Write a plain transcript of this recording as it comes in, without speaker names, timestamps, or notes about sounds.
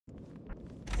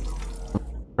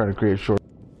try to create short.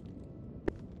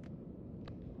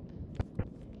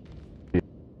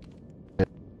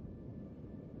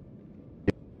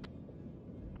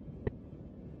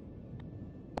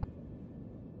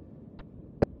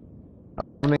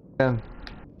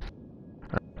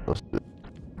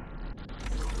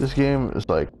 This game is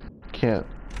like, can't,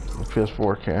 the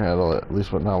PS4 can't handle it, at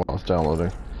least not when I was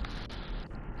downloading.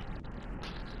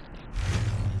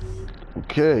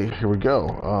 Okay, here we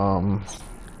go.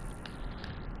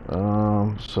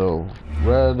 So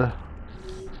red,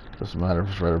 doesn't matter if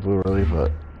it's red or blue really,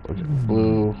 but okay,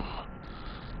 blue.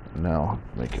 Now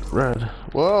make it red.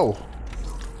 Whoa!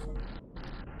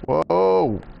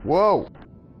 Whoa! Whoa!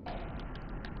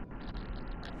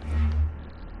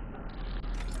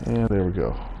 And there we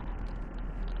go.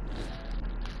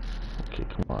 Okay,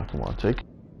 come on, take it.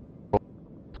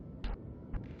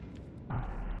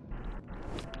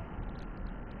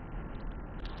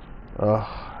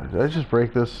 Did I just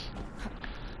break this?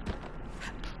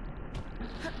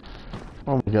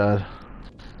 Oh my god.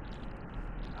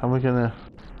 How am I gonna...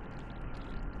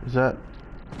 Is that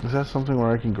something where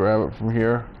I can grab it from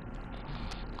here?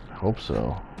 I hope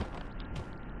so.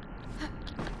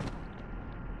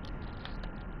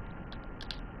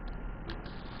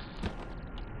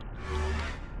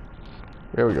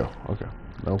 There we go. Okay,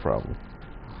 no problem.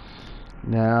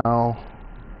 Now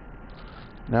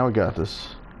we got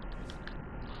this.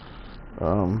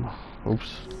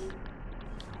 Oops.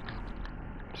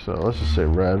 So let's just say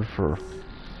red for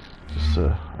just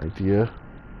an idea.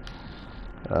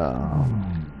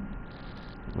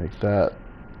 Make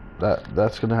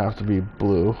that's gonna have to be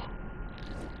blue.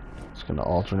 It's gonna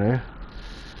alternate.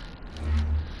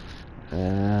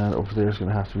 And over there is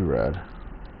gonna have to be red.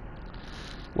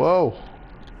 Whoa!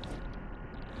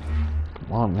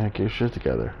 Come on, man, get your shit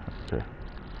together. Okay.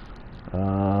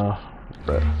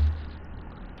 Red.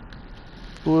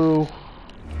 Blue.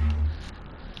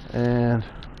 And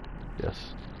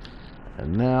yes.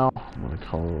 And now I'm gonna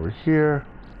come over here.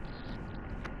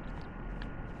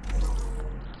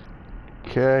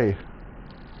 Okay.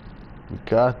 We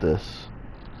got this.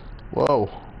 Whoa.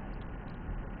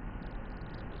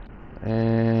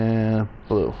 And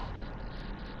blue.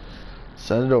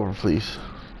 Send it over, please.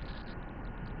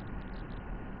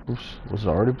 Oops, was it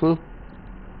already blue?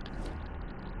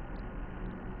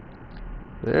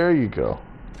 There you go.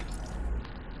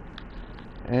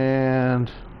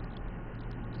 And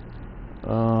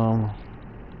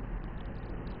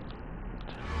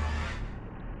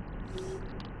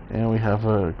we have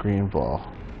a green ball.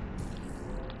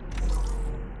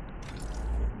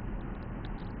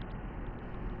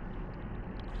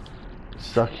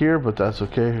 Stuck here, but that's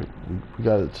okay. We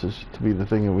got it to be the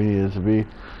thing that we needed it to be.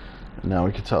 And now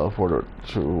we can teleport it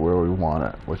to where we want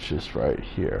it, which is right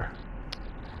here.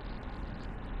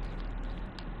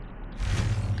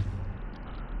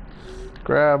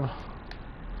 Grab.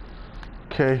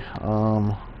 Okay,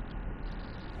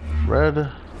 red.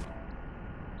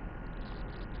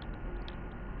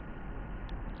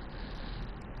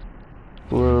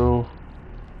 Blue.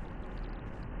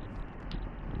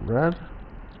 Red.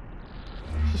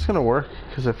 Is this gonna work?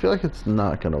 Because I feel like it's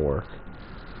not gonna work.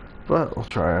 But we'll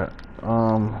try it.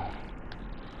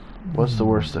 What's the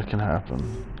worst that can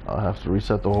happen? I'll have to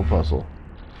reset the whole puzzle.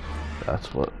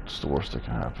 That's what's the worst that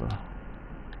can happen.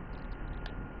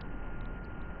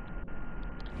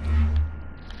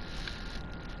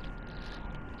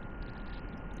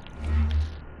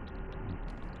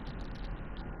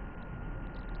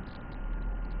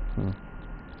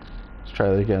 Let's try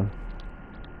that again.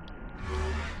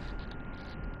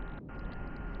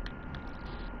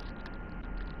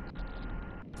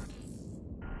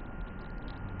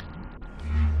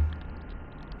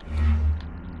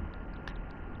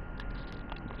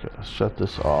 Okay, let's shut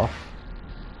this off.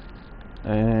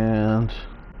 And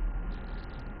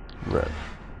red.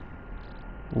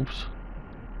 Oops.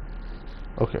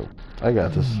 Okay, I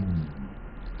got this.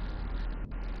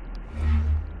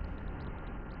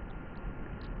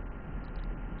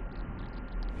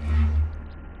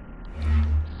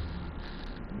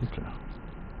 Okay.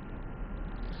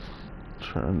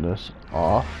 Turn this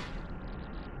off.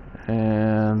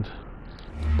 And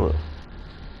blue.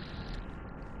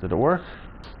 Did it work?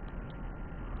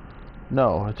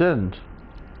 No, it didn't.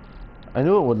 I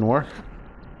knew it wouldn't work.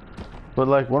 But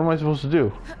like, what am I supposed to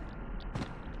do?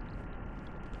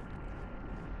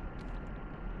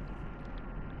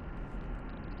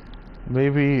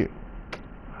 Maybe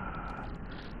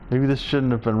this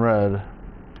shouldn't have been red.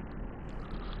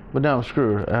 But now I'm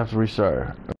screwed. I have to restart.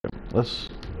 Okay, let's...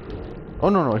 Oh,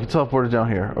 no, I can teleport it down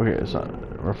here. Okay, it's not...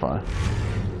 We're fine.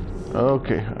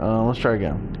 Okay, let's try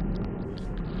again.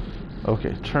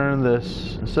 Okay, turn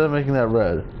this, instead of making that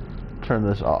red, turn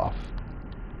this off.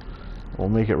 We'll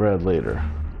make it red later.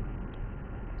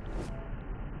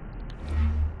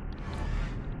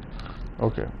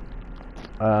 Okay.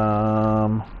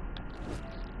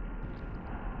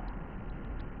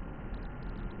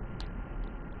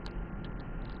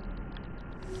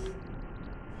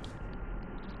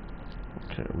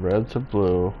 Okay, red to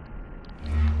blue.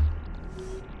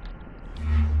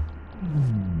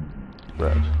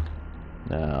 Red.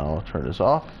 Now turn this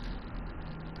off.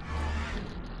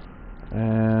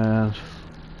 And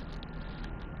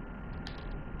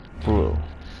blue.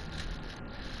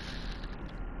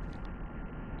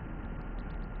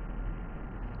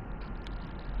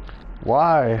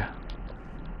 Why?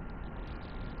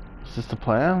 Is this the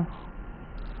plan?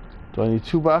 Do I need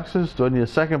 2 boxes? Do I need a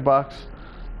second box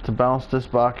to bounce this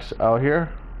box out here?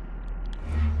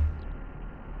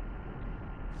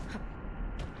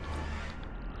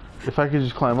 If I could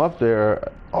just climb up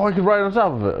there. Oh, I could ride on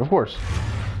top of it, of course.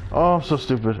 Oh, I'm so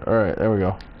stupid. Alright, there we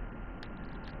go.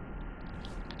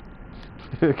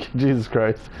 Jesus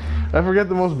Christ. I forget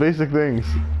the most basic things.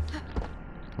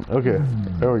 Okay,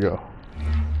 there we go.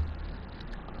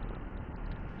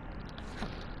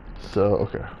 So,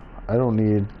 okay. I don't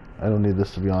need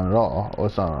this to be on at all. Oh,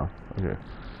 it's not on. Okay.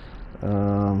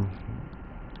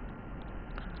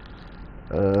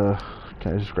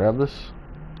 Can I just grab this?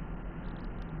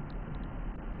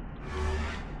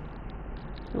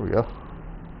 There we go.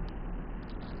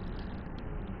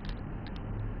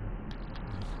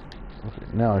 Okay,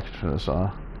 now I can turn this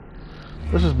on.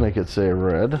 Let's just make it say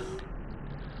red. Then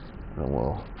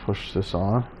we'll push this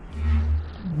on.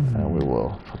 And we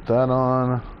will put that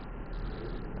on.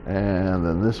 And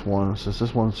then this one, since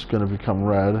this one's going to become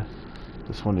red,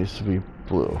 this one needs to be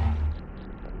blue.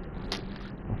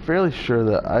 I'm fairly sure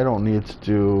that I don't need to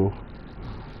do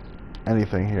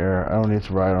anything here. I don't need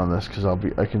to ride on this because I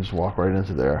can just walk right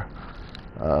into there.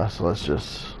 So let's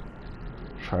just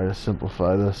try to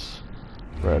simplify this.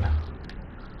 Red.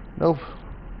 Nope.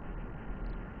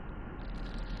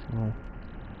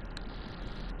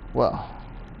 Well,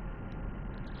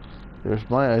 there's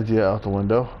my idea out the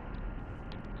window.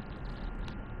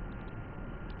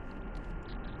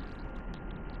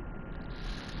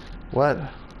 What?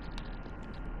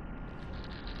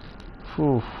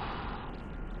 Whew.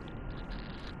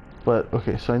 But,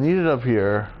 okay, so I need it up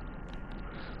here.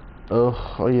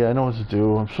 Oh yeah, I know what to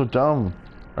do. I'm so dumb.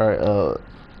 Alright,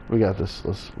 we got this.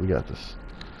 We got this.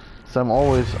 So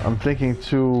I'm thinking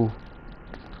that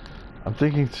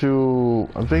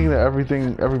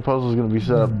every puzzle is going to be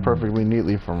set up perfectly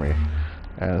neatly for me.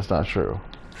 And it's not true.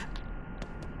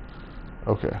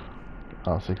 Okay.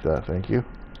 I'll take that, thank you.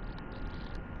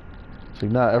 So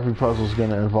not every puzzle is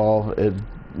going to involve it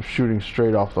shooting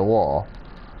straight off the wall.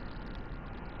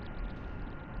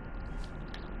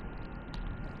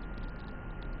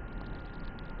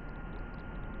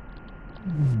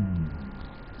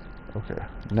 Okay,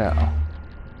 now.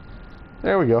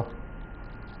 There we go.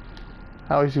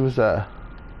 How easy was that?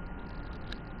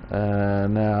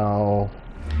 And now.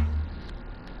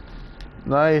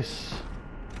 Nice.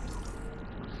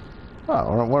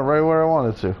 Oh, it went right where I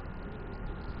wanted to.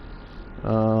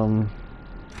 I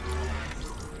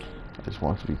just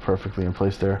want it to be perfectly in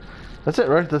place there. That's it,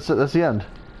 right? That's it. That's the end.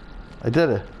 I did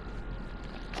it.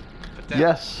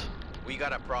 Yes. We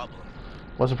got a problem.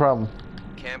 What's the problem?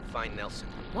 Can't find Nelson.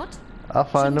 What? I'll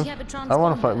find him. I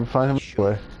want to find him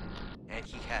anyway. And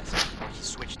he has it. He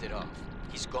switched it off.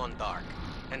 He's gone dark.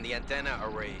 And the antenna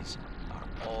arrays are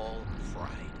all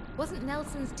fried. Wasn't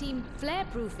Nelson's team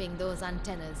flare-proofing those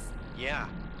antennas? Yeah.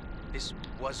 This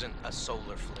wasn't a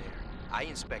solar flare. I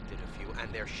inspected a few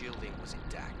and their shielding was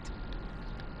intact.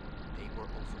 They were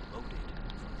overloaded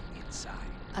from the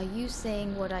inside. Are you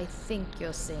saying what I think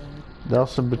you're saying?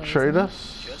 Nelson betrayed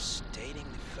us? Just stating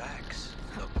the facts,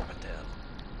 Dr. Patel.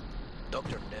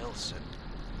 Dr. Nelson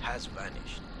has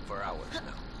vanished for hours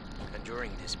now. And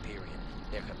during this period,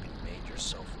 there have been major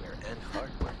software and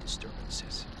hardware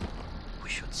disturbances. We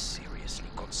should seriously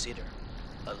consider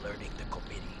alerting the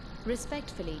committee.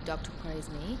 Respectfully, Dr.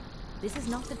 Quaresmy, this is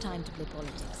not the time to play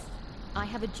politics. I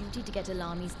have a duty to get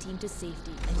Alami's team to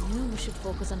safety, and you should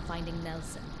focus on finding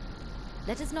Nelson.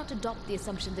 Let us not adopt the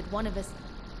assumption that one of us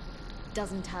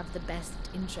doesn't have the best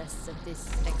interests of this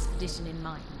expedition in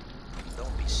mind.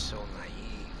 Don't be so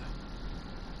naive.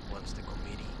 Once the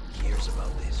committee hears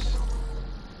about this,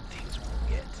 things will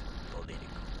get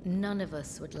political. None of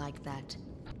us would like that,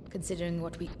 considering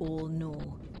what we all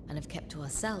know and have kept to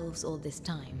ourselves all this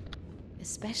time.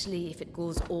 Especially if it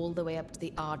goes all the way up to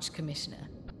the Arch-Commissioner.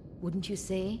 Wouldn't you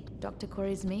say, Dr.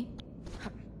 Quaresmy?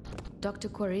 Dr.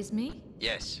 Quaresmy?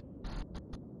 Yes.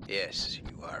 Yes,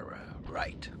 you are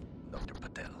right, Dr.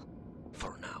 Patel.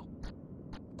 For now.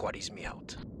 Quaddy's me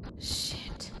out.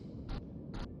 Shit.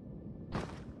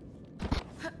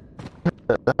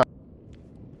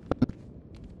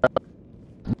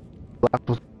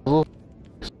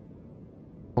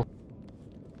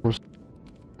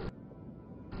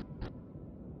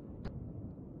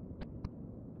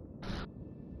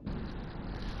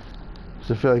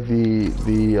 So I feel like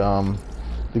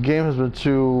the game has been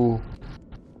too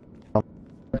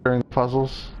during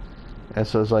puzzles, and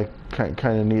so it's like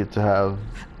kind of neat to have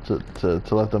to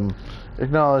let them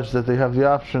acknowledge that they have the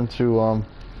option to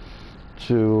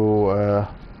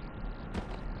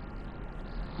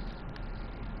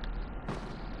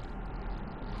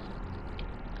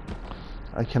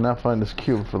I cannot find this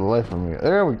cube for the life of me.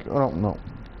 There we go. Oh, no.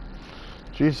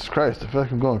 Jesus Christ, I feel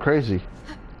like I'm going crazy.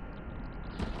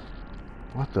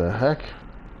 What the heck?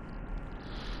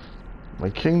 My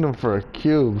kingdom for a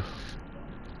cube.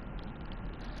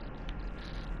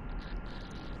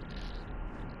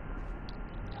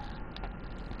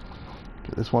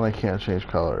 Okay, this one I can't change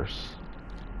colors.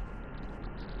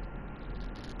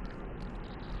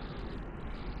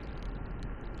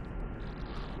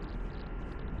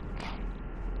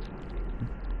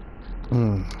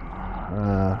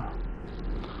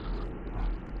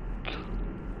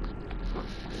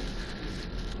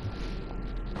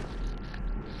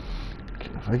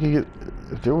 If I could get,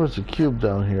 if there was a cube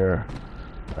down here,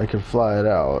 I could fly it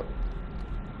out,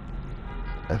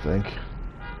 I think.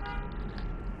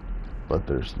 But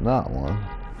there's not one.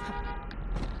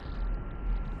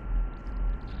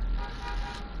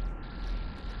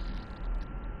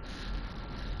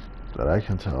 That I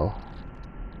can tell.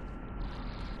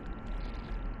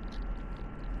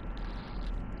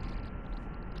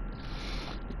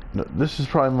 No, this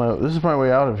is my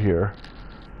way out of here.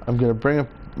 I'm gonna bring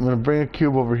a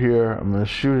cube over here. I'm gonna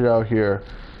shoot it out here.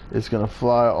 It's gonna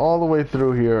fly all the way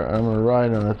through here. And I'm gonna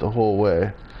ride on it the whole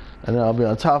way, and then I'll be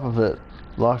on top of it,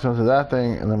 locked onto that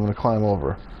thing, and then I'm gonna climb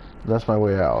over. That's my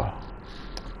way out.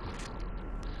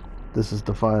 This is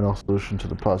the final solution to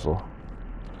the puzzle.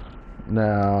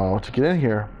 Now, to get in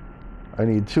here, I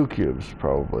need 2 cubes,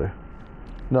 probably.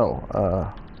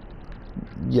 No,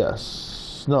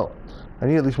 yes. No. I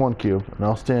need at least 1 cube, and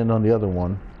I'll stand on the other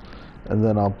one, and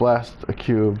then I'll blast a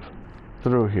cube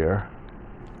through here.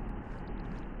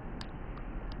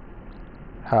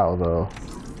 How, though?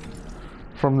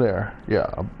 From there. Yeah,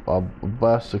 I'll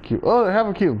blast a cube. Oh, I have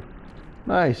a cube!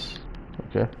 Nice.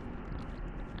 Okay.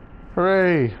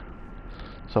 Hooray!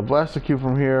 So I'll blast the cube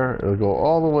from here. It'll go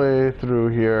all the way through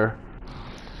here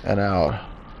and out.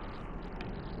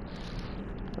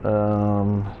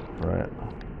 Right.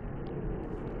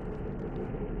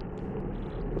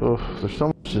 Oof, there's so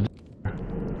much to do.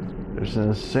 There's an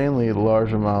insanely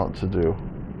large amount to do.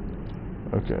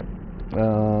 Okay.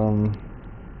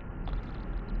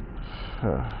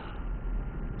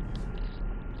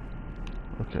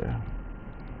 Okay.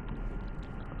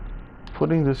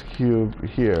 Putting this cube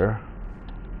here.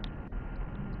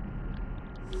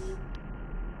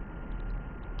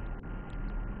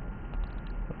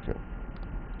 Okay.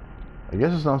 I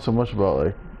guess it's not so much about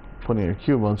like putting a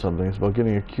cube on something, it's about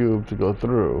getting a cube to go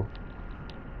through.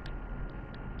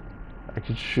 I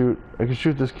could shoot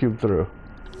this cube through.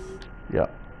 Yeah.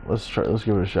 Let's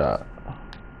give it a shot.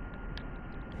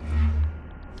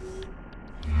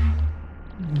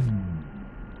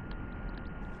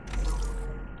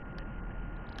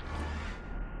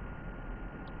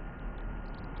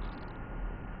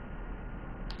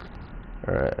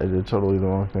 Alright, I did totally the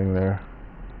wrong thing there.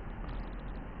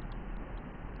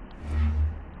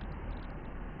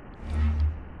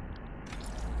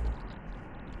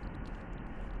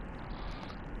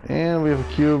 And we have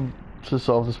a cube to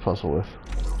solve this puzzle with.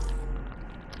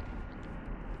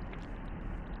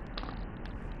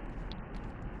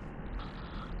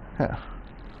 Yeah.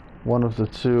 One of the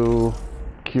 2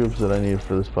 cubes that I need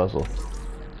for this puzzle.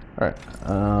 Alright,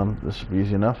 this should be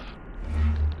easy enough.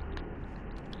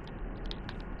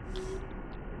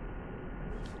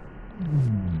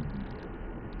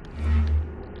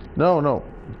 No,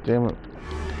 damn it.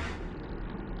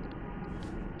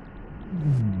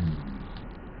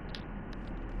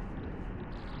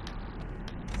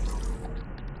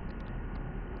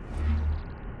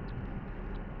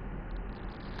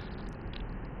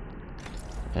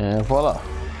 And voila.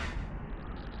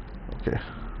 Okay.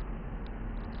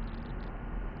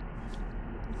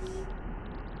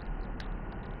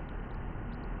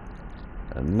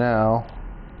 And now,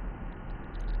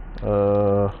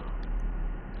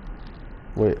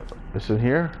 wait, it's in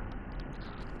here?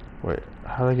 Wait,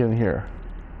 how did I get in here?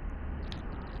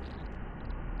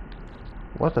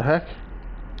 What the heck?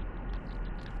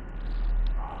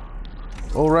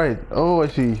 Oh, right. Oh, I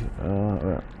see.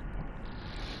 Right.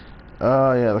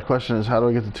 Yeah, the question is, how do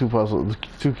I get the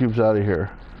two cubes out of here?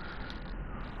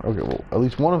 Okay, well, at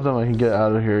least one of them I can get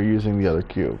out of here using the other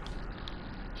cube.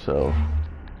 So,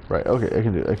 right, okay, I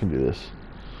can do this.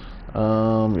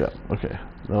 Yeah, okay,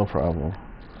 no problem.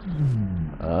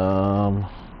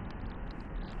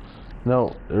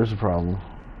 No, there's a problem.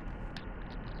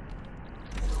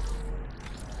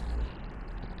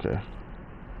 Okay.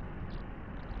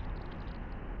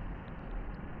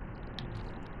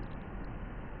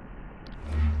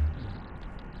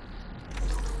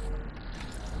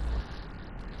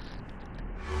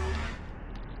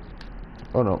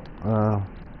 Oh no.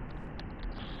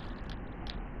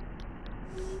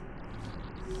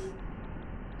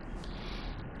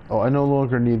 Oh, I no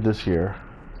longer need this here.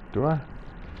 Do I?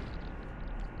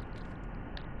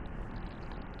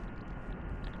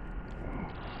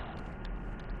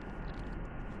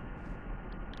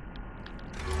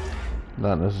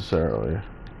 Not necessarily.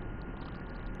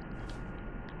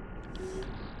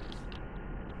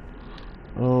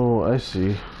 Oh, I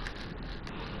see.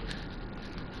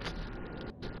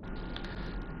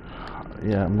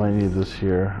 Yeah, I might need this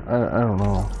here. I don't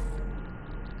know.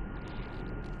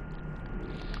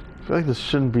 I feel like this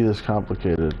shouldn't be this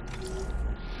complicated.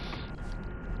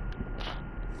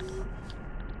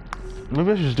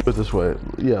 Maybe I should just do it this way.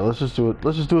 Yeah, let's just do it.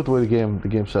 Let's just do it the way the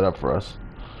game set up for us.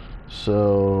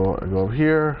 So I go up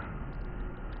here.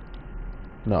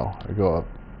 No, I go up.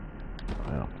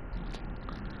 Yeah.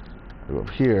 I go up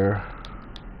here.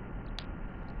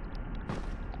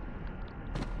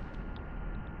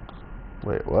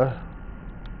 Wait, what?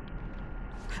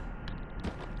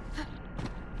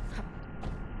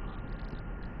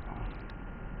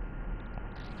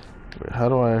 Wait, how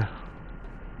do I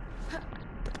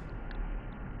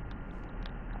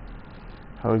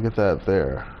get that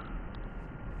there?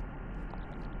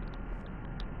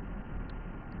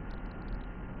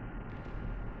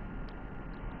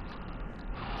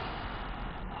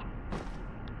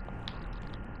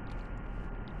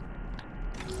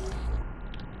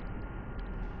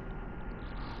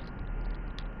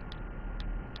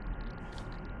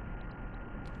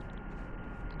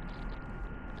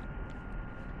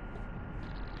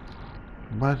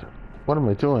 What am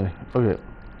I doing? Okay.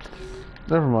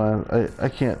 Never mind. I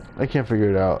can't figure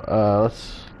it out.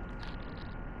 Let's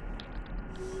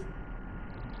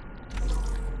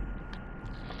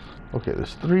Okay,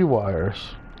 there's 3 wires.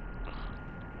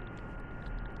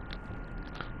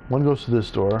 One goes to this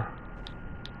door,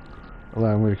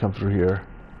 allowing me to come through here.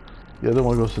 The other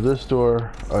one goes to this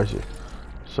door. Oh, I see.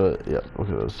 So, yeah,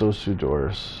 okay, those 2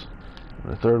 doors.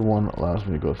 And the third one allows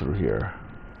me to go through here.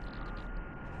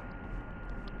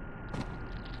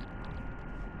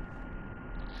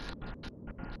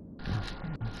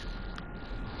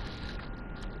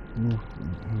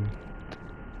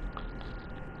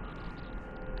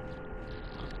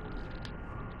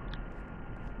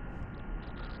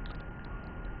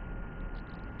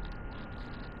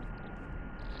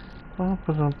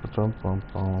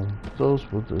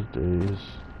 Those were the days.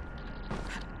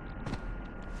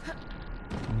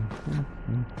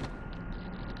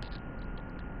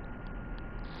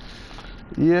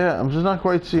 Yeah, I'm just not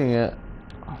quite seeing it.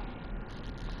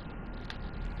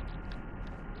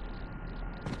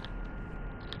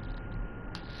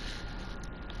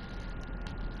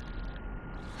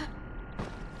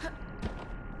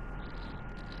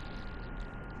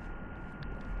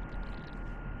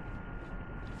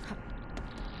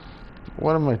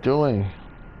 What am I doing?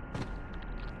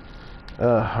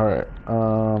 Alright.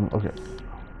 Okay.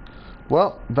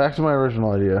 Well, back to my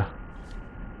original idea.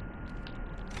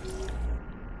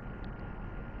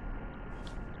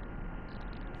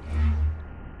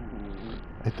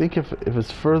 I think if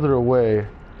it's further away,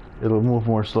 it'll move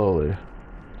more slowly.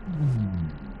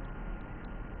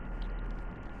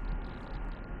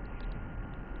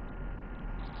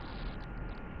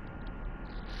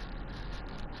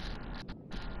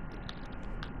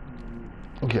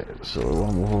 Okay, so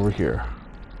we'll move over here.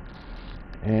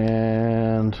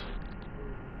 And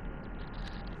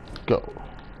go.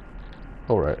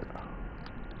 Alright.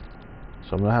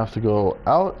 So I'm gonna have to go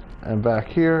out and back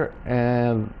here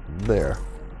and there.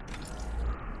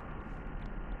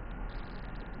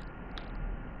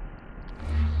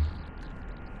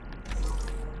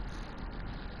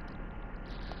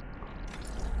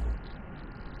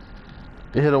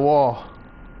 It hit a wall.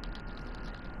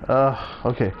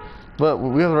 Okay. But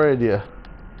we have the right idea.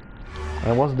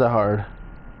 And it wasn't that hard.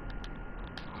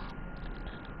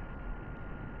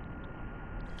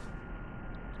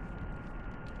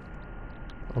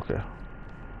 Okay.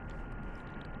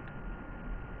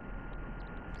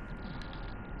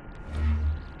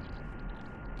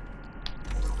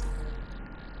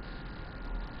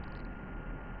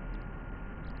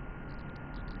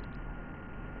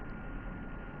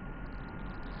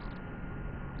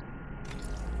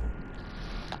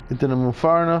 It didn't move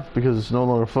far enough because it's no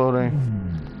longer floating.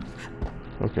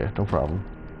 Okay, no problem.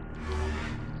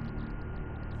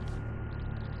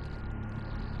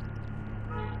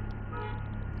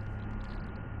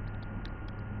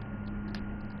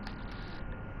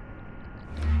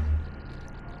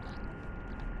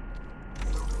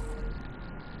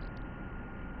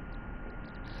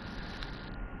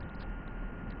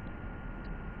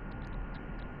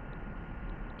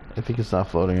 I think it's not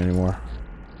floating anymore.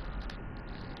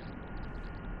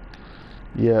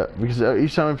 Yeah, because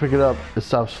each time I pick it up, it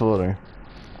stops floating.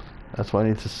 That's why I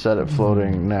need to set it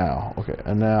floating now. Okay,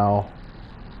 and now...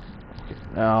 Okay,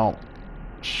 now...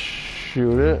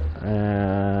 Shoot it,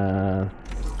 and...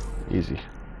 Easy.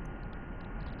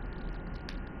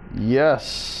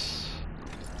 Yes!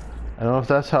 I don't know if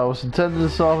that's how it was intended to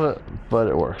solve it, but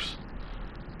it works.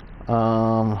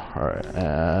 Alright,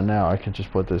 and now I can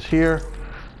just put this here,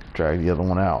 drag the other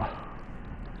one out.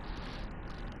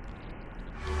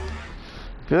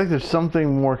 I feel like there's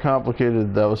something more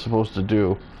complicated that I was supposed to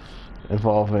do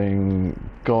involving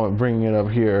bringing it up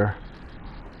here.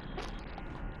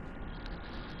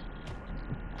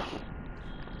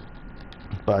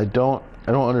 But I don't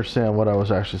understand what I was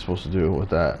actually supposed to do with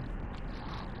that.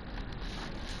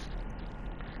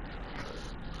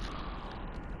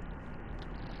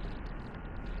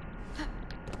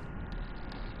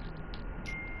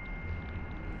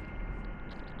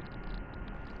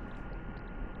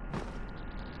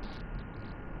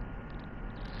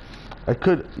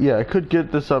 I could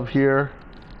get this up here.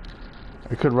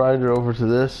 I could ride it over to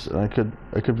this, and I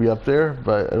could be up there,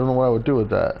 but I don't know what I would do with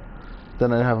that.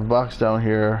 Then I'd have a box down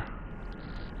here,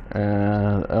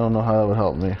 and I don't know how that would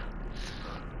help me.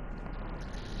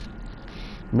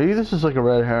 Maybe this is like a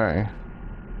red herring.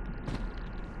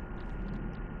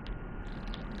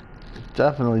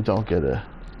 Definitely don't get it.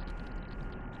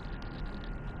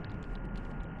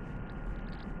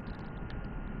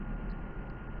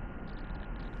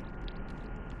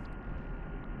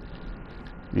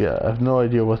 Yeah, I have no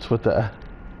idea what's with that.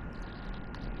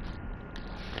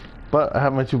 But I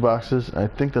have my two boxes, and I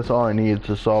think that's all I need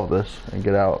to solve this and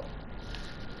get out.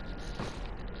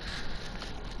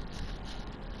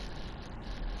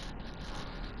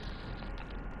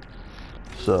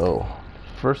 So,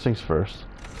 first things first,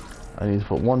 I need to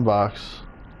put one box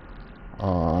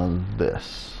on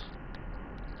this.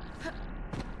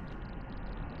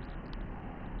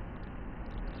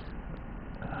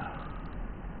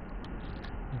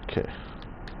 Okay.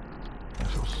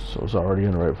 So it's already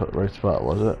in the right spot,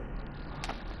 was it?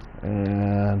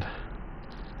 And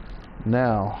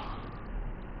now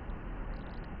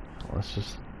let's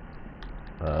just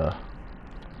and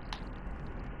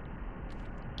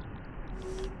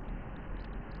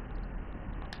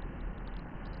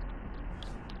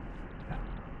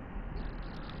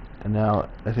now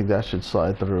I think that should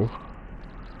slide through.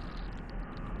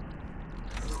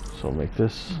 So make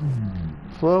this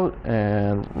float,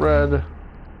 and red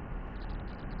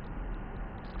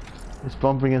is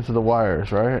bumping into the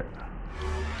wires, right?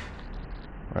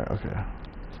 Right, okay.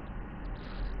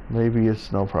 Maybe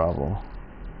it's no problem.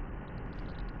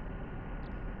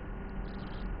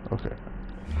 Okay.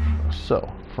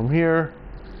 So, from here,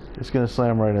 it's gonna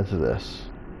slam right into this.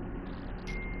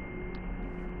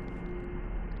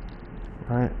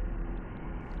 Right?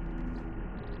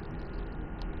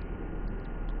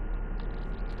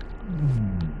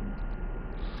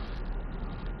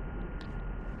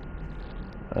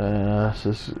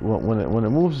 When it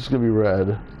moves, it's gonna be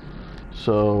red.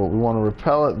 So we want to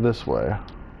repel it this way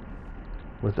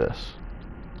with this.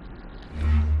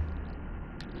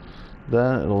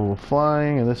 Then it'll go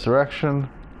flying in this direction.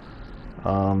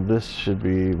 This should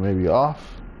be maybe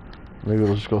off. Maybe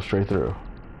it'll just go straight through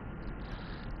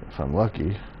if I'm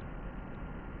lucky.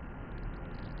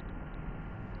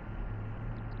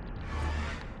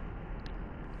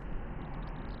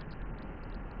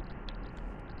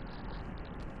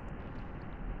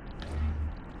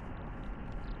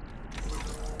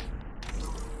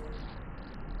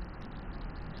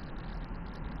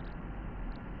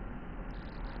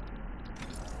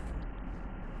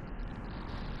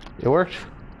 It worked.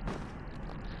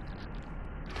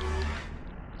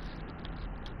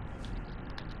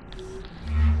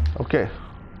 Okay.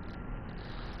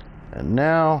 And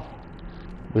now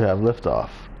we have liftoff.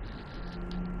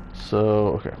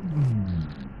 So, okay.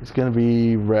 It's gonna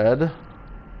be red.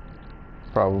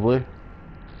 Probably.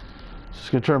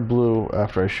 It's gonna turn blue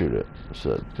after I shoot it.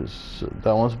 So, because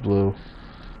that one's blue.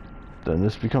 Then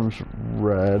this becomes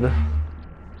red.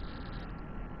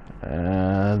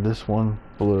 And this one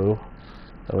blue.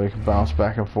 That way it can bounce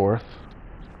back and forth.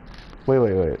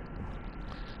 Wait.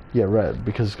 Yeah, red,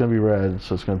 because it's gonna be red,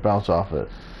 so it's gonna bounce off it.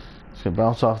 It's gonna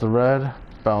bounce off the red,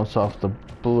 bounce off the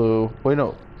blue. Wait,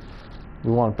 no.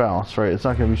 We want bounce, right? It's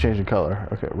not gonna be changing color.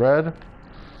 Okay, red,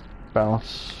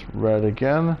 bounce, red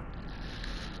again,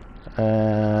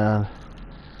 and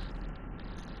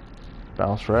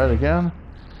bounce red again.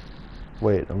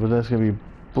 Wait, but then it's gonna be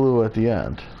blue at the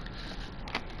end.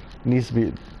 It needs to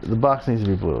be, the box needs to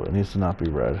be blue. It needs to not be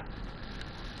red.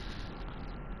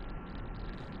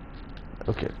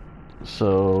 Okay,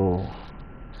 so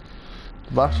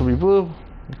the box will be blue.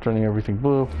 I'm turning everything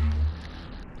blue.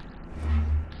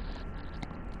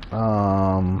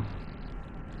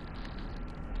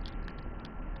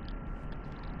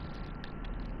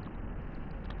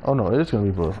 Oh no, it is gonna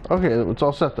be blue. Okay, it's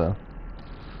all set then.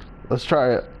 Let's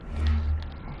try it.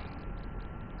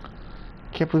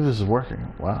 Can't believe this is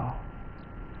working. Wow.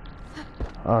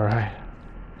 Alright.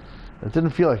 It didn't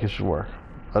feel like it should work,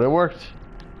 but it worked.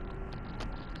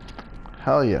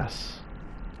 Hell yes.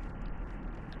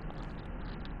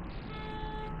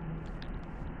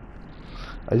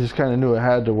 I just kind of knew it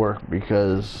had to work,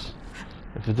 because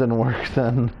if it didn't work,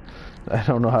 then I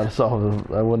don't know how to solve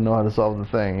the, I wouldn't know how to solve the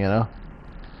thing, you know?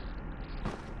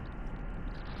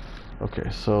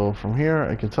 Okay, so from here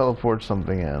I can teleport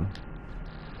something in.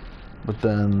 But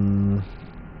then...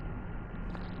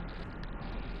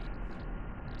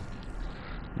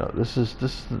 No,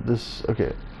 this,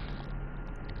 okay.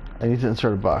 I need to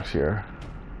insert a box here.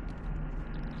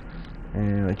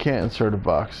 And I can't insert a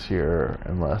box here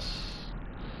unless...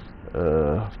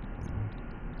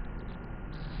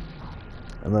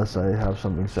 unless I have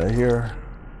something set here.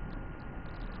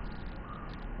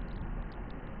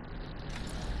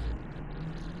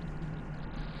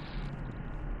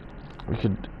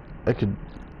 I could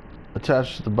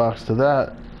attach the box to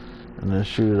that and then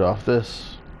shoot it off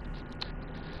this.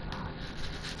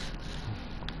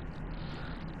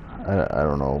 I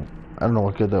don't know. I don't know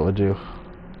what good that would do.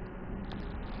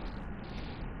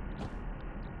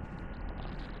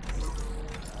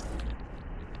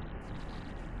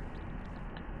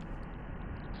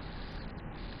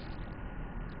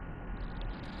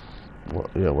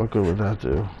 Yeah, what good would that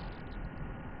do?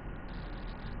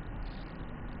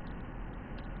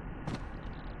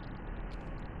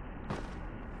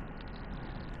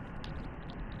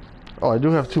 Oh, I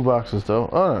do have 2 boxes though.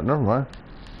 Oh, no, never mind.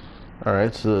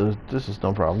 Alright, so this is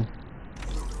no problem.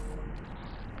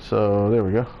 So, there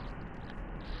we go.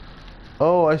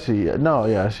 Oh, I see. No,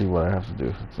 yeah, I see what I have to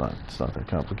do. It's not that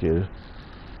complicated.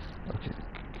 Okay.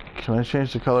 Can I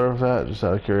change the color of that, just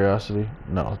out of curiosity?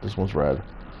 No, this one's red.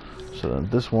 So then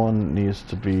this one needs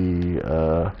to be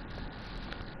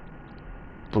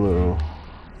blue.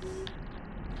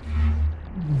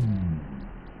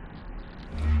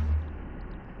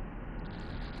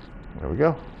 There we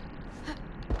go.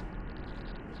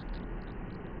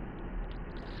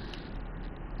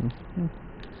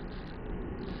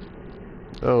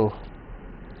 Oh.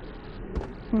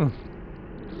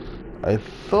 I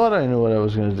thought I knew what I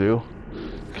was going to do,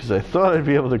 because I thought I'd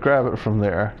be able to grab it from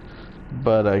there,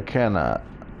 but I cannot.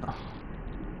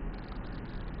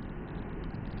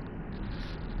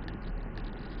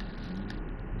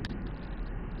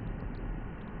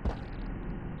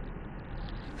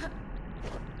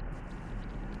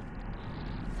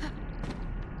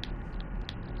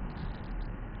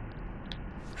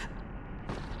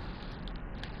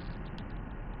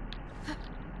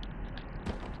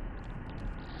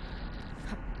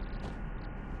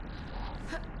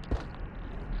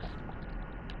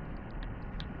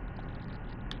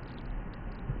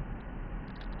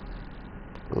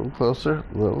 A little closer,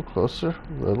 a little closer,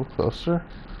 a little closer,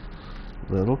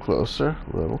 a little closer,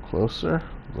 a little closer,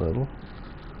 a little...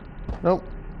 Nope.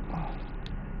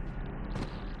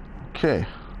 Okay.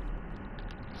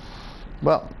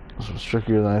 Well, this was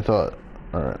trickier than I thought.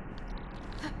 Alright.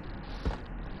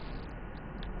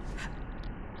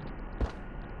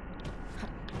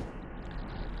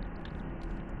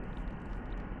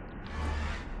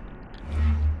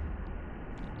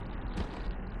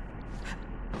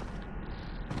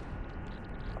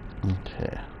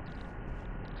 Okay.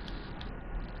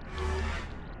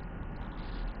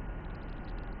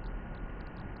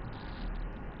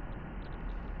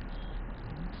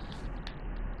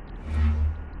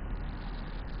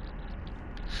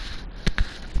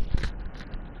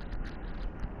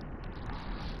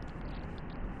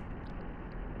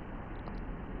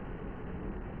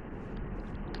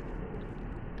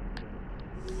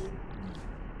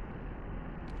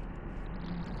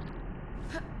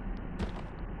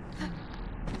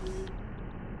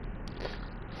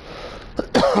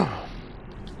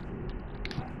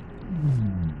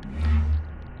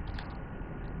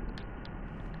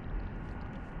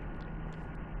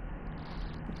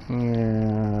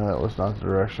 Yeah, that was not the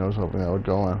direction I was hoping that would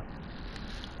go in.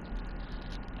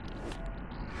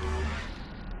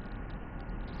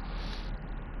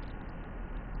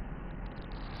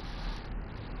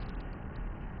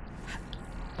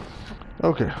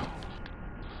 Okay.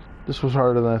 This was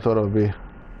harder than I thought it would be.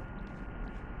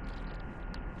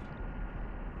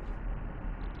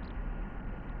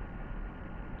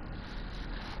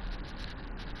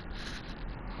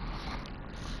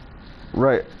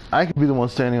 Right. I could be the one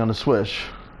standing on the switch,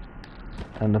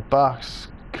 and the box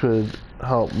could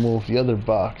help move the other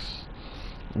box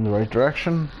in the right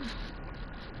direction.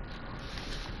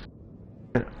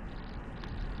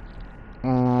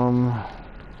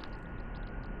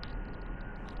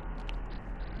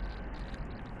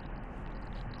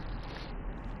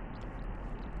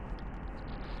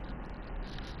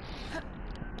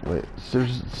 Wait,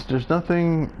 there's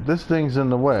nothing. This thing's in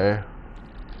the way.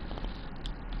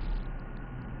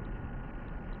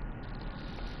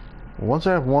 Once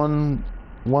I have one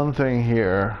thing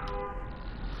here,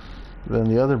 then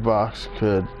the other box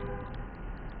could.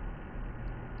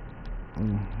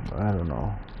 I don't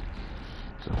know.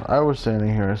 So if I was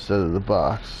standing here instead of the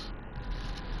box,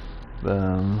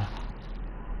 then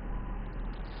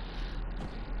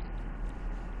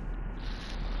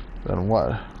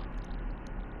what?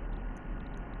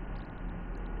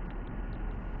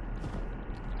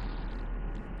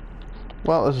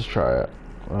 Well, let's just try it.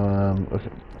 Okay.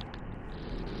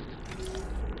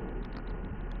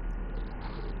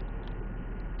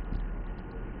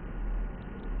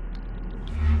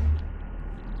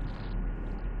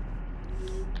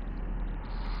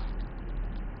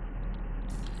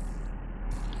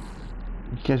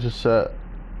 You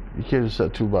can't just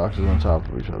set two boxes on top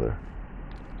of each other.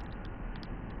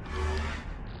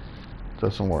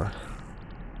 Doesn't work.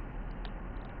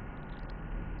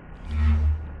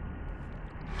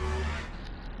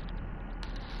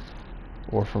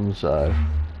 Or from the side.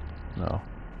 No.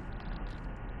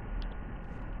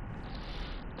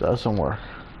 Doesn't work.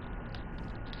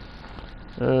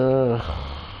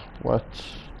 What?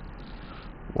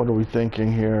 What are we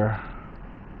thinking here?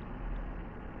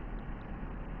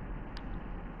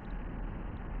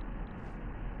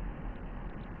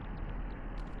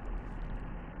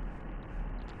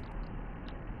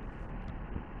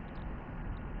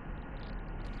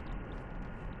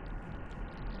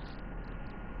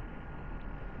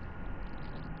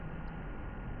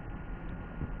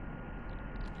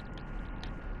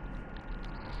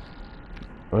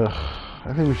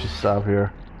 I think we should stop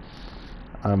here.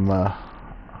 I'm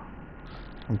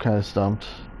kind of stumped,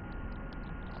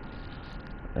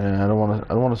 and I don't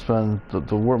want to spend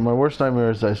my worst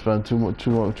nightmare is I spend too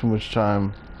much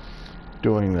time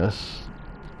doing this.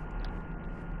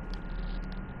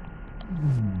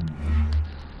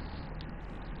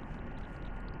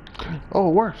 Oh,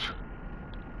 it worked.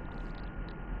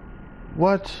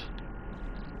 What?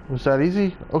 Was that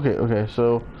easy? Okay,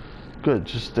 so good.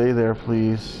 Just stay there,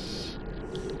 please.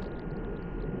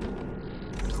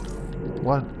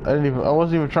 What? I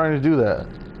wasn't even trying to do that.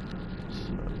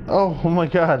 Oh my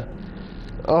god.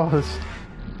 Oh,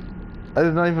 I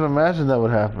did not even imagine that would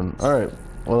happen. Alright.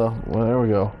 Well, there we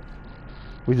go.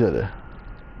 We did it.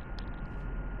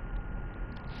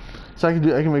 So I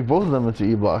can make both of them into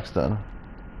E-blocks then.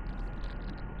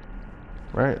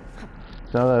 Right?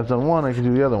 Now that I've done one, I can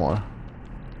do the other one.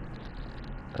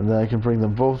 And then I can bring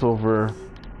them both over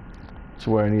to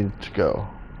where I need to go.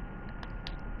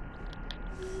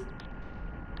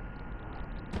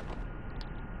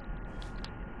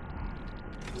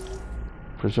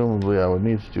 Presumably I would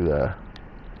need to do that.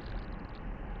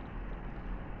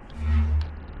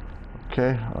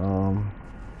 Okay,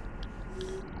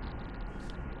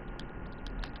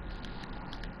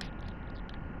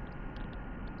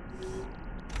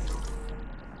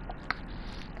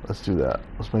 let's do that.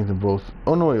 Let's make them both.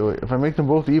 Oh no, wait. If I make them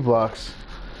both E-blocks,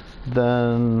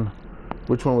 then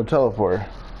which one would teleport?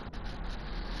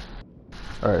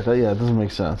 All right. That doesn't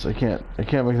make sense. I can't make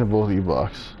them both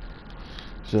E-blocks.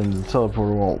 So then the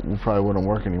teleporter probably wouldn't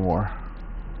work anymore.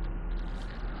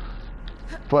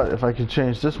 But if I can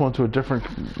change this one to a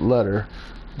different letter,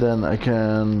 then I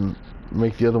can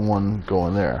make the other one go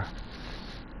in there.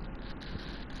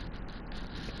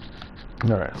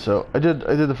 All right. So I did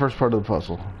the first part of the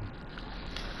puzzle.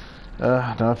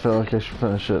 Now I feel like I should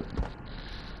finish it.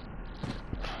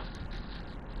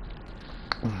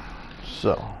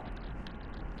 So.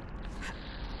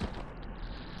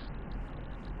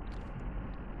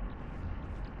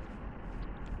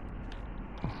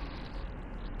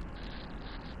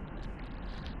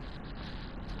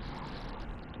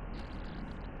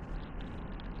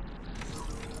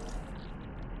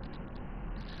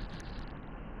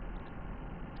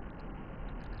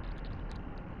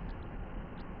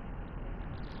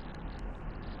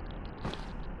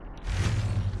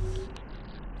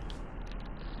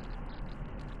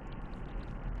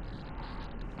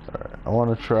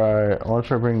 want to try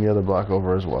bringing the other block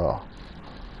over as well.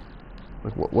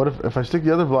 Like, what if I stick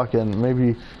the other block in,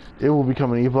 maybe it will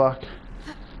become an E block,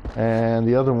 and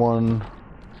the other one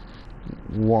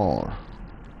won't.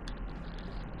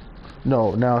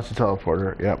 No, now it's a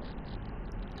teleporter. Yep.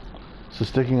 So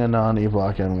sticking a non-E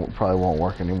block in probably won't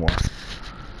work anymore,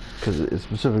 because it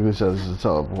specifically says it's a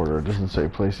teleporter. It doesn't say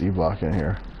place E block in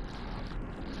here.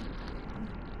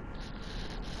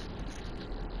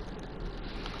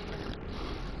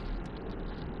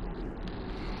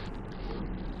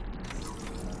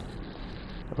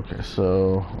 Okay,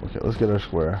 so let's get our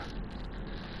square.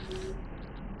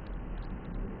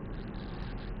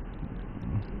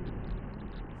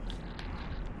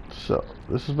 So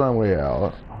this is my way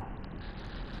out.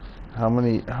 How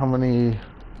many?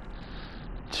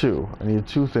 Two. I need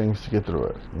two things to get through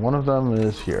it. One of them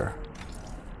is here.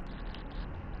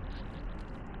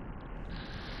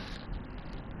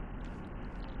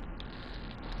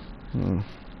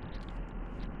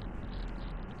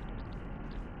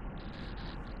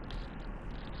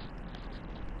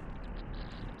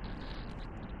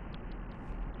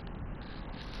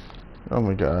 Oh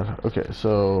my god. Okay,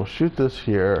 so shoot this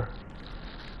here.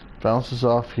 Bounces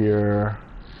off here.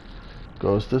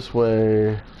 Goes this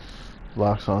way.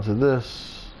 Locks onto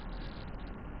this.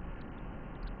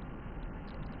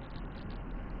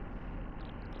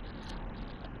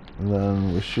 And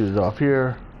then we shoot it off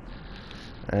here.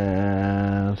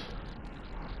 And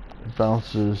it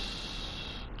bounces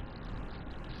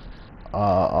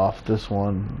off this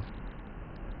one.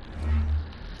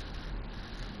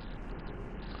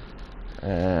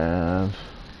 And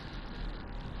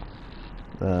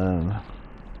then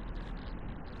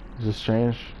does this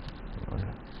change? Okay.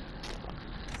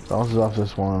 Bounces off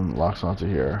this one, locks onto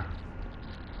here.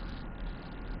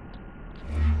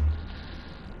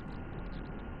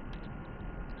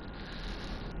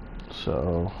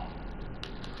 So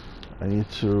I need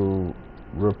to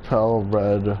repel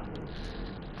red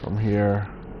from here.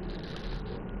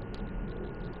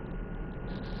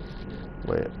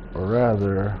 Wait, or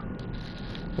rather,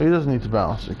 it doesn't need to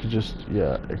bounce. It could just,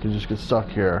 yeah, it could just get stuck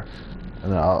here,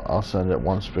 and then I'll send it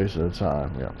one space at a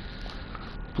time. Yeah.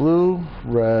 Blue,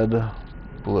 red,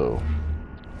 blue.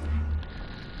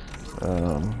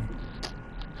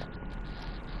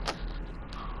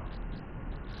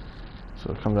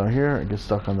 So come down here and get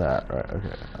stuck on that, right?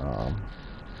 Okay.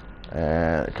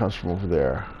 And it comes from over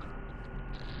there.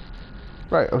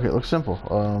 Right. Okay. Looks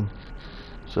simple.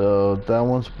 So that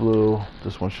one's blue.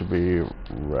 This one should be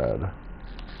red.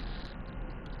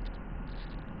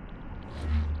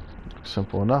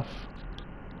 Simple enough.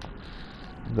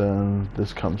 Then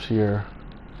this comes here.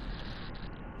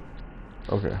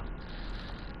 Okay.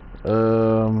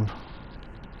 And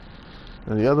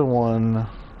the other one.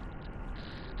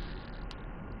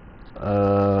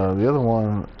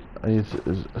 I need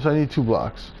so I need 2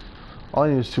 blocks. All I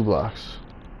need is 2 blocks.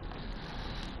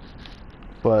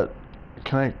 But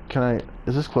can I?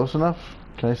 Is this close enough?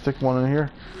 Can I stick one in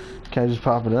here? Can I just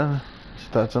pop it in? Is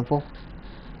it that simple?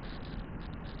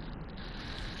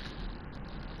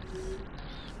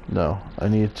 No, I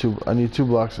need 2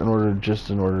 blocks in order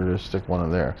to stick one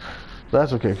in there. But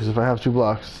that's okay, because if I have 2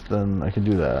 blocks, then I can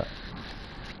do that.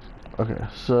 Okay,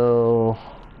 so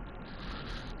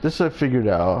this I figured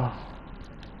out.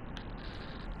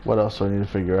 What else do I need to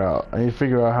figure out? I need to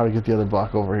figure out how to get the other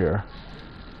block over here.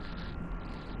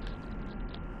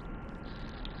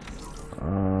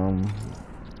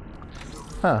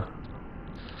 Huh.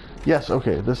 Yes,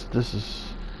 okay, this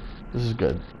is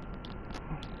good.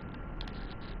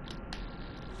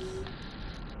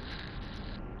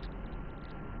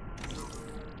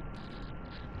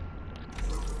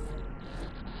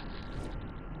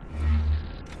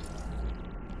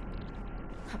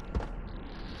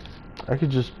 I could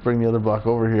just bring the other block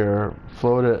over here,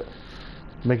 float it,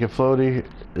 make it floaty.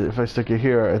 If I stick it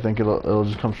here, I think it'll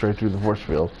just come straight through the force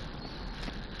field.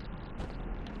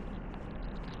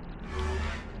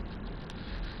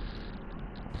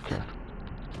 Okay.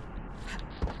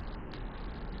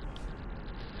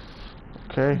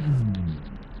 Okay.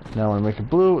 Now when I make it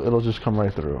blue, it'll just come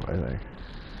right through, I think.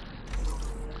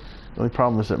 The only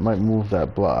problem is it might move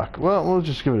that block. Well, we'll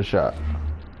just give it a shot.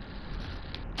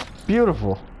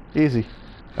 Beautiful. Easy.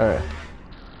 Alright.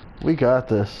 We got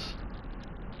this.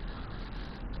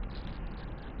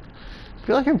 I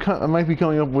feel like I might be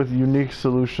coming up with unique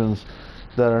solutions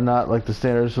that are not like the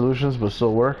standard solutions but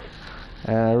still work.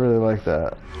 And I really like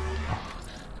that.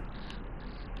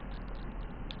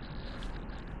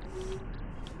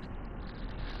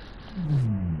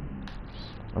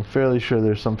 I'm fairly sure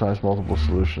there's sometimes multiple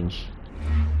solutions.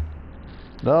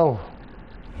 No.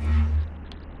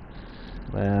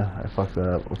 Man, I fucked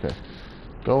that up. Okay.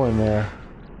 Go in there.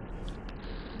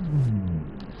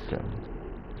 Okay.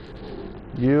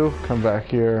 You come back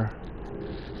here.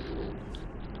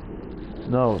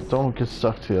 No, don't get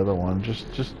stuck to the other one.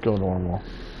 Just go normal.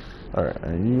 Alright,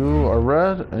 and you are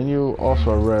red, and you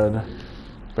also are red.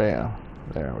 Bam.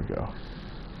 There we go.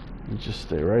 You just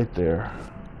stay right there.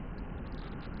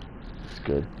 It's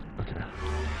good. Okay.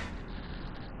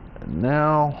 And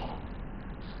now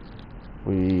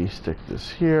we stick this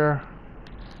here.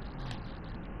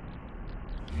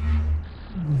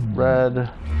 Red.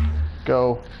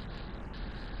 Go.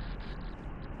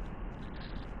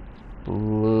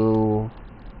 Blue.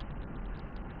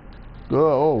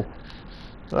 Go.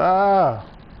 Ah.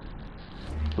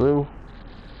 Blue.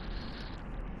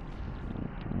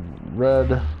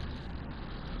 Red.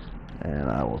 And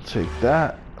I will take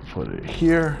that, put it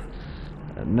here.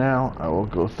 And now I will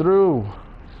go through.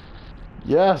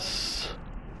 Yes.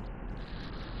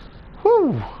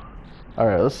 Whew.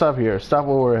 Alright, let's stop here. Stop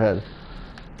while we're ahead.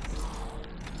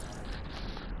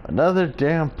 Another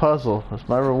damn puzzle. That's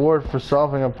my reward for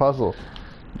solving a puzzle.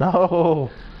 No!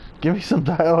 Give me some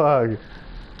dialogue.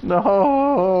 No!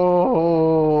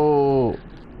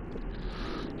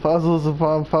 Puzzles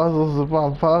upon puzzles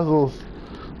upon puzzles.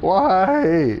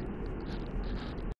 Why?